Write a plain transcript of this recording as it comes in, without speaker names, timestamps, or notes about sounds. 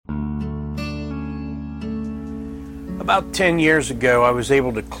About 10 years ago, I was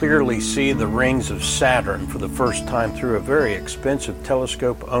able to clearly see the rings of Saturn for the first time through a very expensive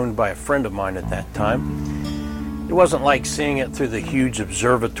telescope owned by a friend of mine at that time. It wasn't like seeing it through the huge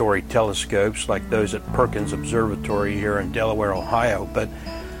observatory telescopes like those at Perkins Observatory here in Delaware, Ohio, but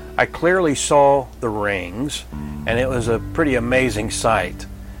I clearly saw the rings, and it was a pretty amazing sight.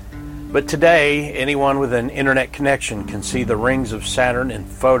 But today, anyone with an internet connection can see the rings of Saturn in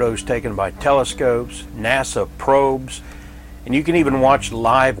photos taken by telescopes, NASA probes, and you can even watch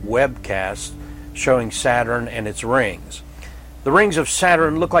live webcasts showing Saturn and its rings. The rings of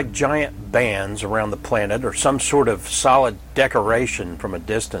Saturn look like giant bands around the planet or some sort of solid decoration from a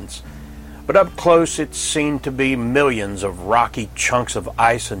distance. But up close, it's seen to be millions of rocky chunks of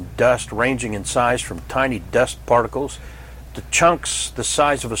ice and dust ranging in size from tiny dust particles to chunks the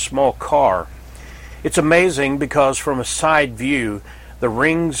size of a small car. It's amazing because from a side view, the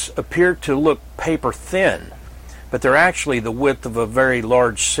rings appear to look paper thin, but they're actually the width of a very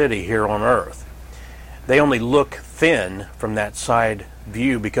large city here on Earth. They only look thin from that side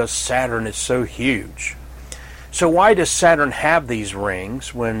view because Saturn is so huge. So why does Saturn have these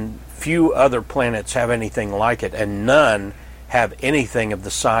rings when few other planets have anything like it and none have anything of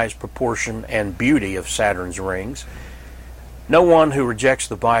the size, proportion, and beauty of Saturn's rings? No one who rejects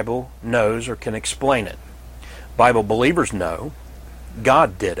the Bible knows or can explain it. Bible believers know.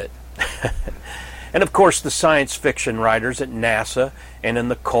 God did it. And of course, the science fiction writers at NASA and in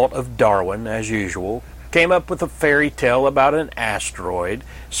the cult of Darwin, as usual, came up with a fairy tale about an asteroid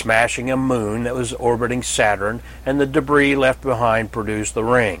smashing a moon that was orbiting Saturn, and the debris left behind produced the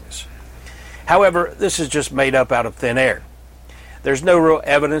rings. However, this is just made up out of thin air. There's no real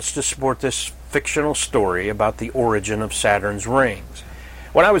evidence to support this fictional story about the origin of Saturn's rings.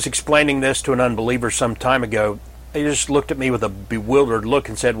 When I was explaining this to an unbeliever some time ago, they just looked at me with a bewildered look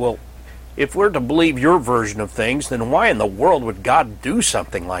and said, well, if we're to believe your version of things, then why in the world would God do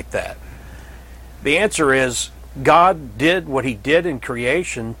something like that? The answer is, God did what he did in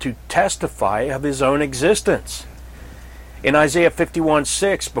creation to testify of his own existence. In Isaiah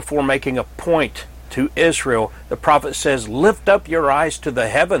 51:6, before making a point to Israel, the prophet says, lift up your eyes to the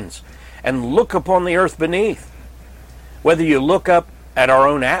heavens and look upon the earth beneath. Whether you look up at our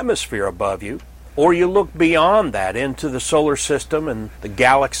own atmosphere above you, or you look beyond that into the solar system and the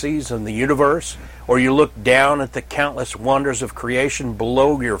galaxies and the universe, or you look down at the countless wonders of creation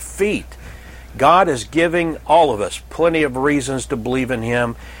below your feet, God is giving all of us plenty of reasons to believe in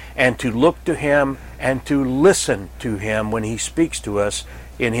him and to look to him and to listen to him when he speaks to us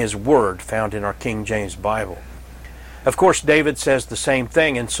in his word found in our King James Bible. Of course, David says the same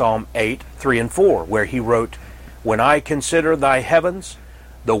thing in Psalm 8:3-4, where he wrote, when I consider thy heavens,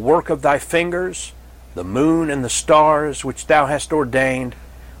 the work of thy fingers, the moon and the stars which thou hast ordained,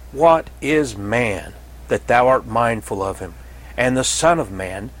 what is man that thou art mindful of him, and the son of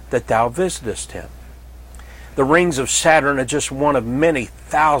man that thou visitest him? The rings of Saturn are just one of many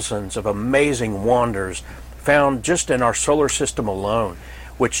thousands of amazing wonders found just in our solar system alone,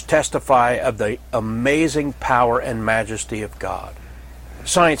 which testify of the amazing power and majesty of God.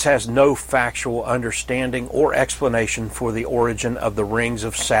 Science has no factual understanding or explanation for the origin of the rings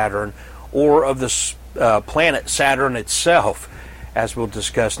of Saturn or of the planet Saturn itself, as we'll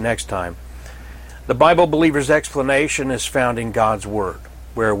discuss next time. The Bible believer's explanation is found in God's Word,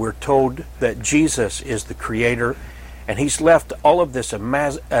 where we're told that Jesus is the Creator, and he's left all of this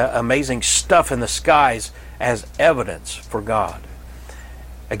amazing stuff in the skies as evidence for God.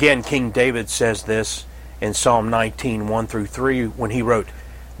 Again, King David says this in Psalm 19:1-3, when he wrote,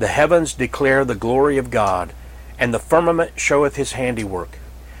 the heavens declare the glory of God, and the firmament showeth his handiwork.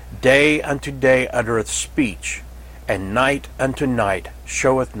 Day unto day uttereth speech, and night unto night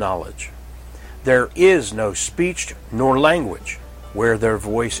showeth knowledge. There is no speech nor language where their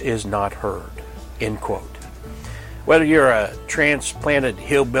voice is not heard. End quote. Whether you're a transplanted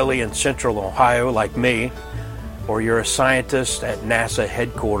hillbilly in central Ohio like me, or you're a scientist at NASA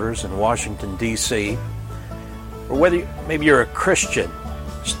headquarters in Washington, D.C., or whether maybe you're a Christian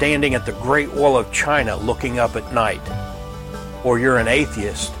standing at the Great Wall of China looking up at night, or you're an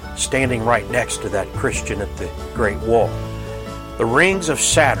atheist standing right next to that Christian at the Great Wall, the rings of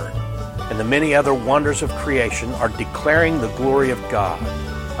Saturn and the many other wonders of creation are declaring the glory of God.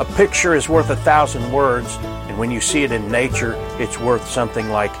 A picture is worth 1,000 words, and when you see it in nature, it's worth something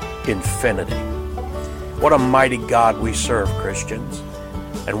like infinity. What a mighty God we serve, Christians.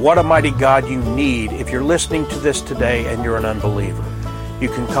 And what a mighty God you need if you're listening to this today and you're an unbeliever. You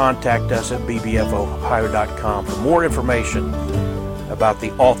can contact us at bbfohio.com for more information about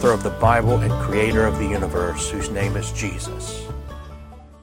the author of the Bible and creator of the universe, whose name is Jesus.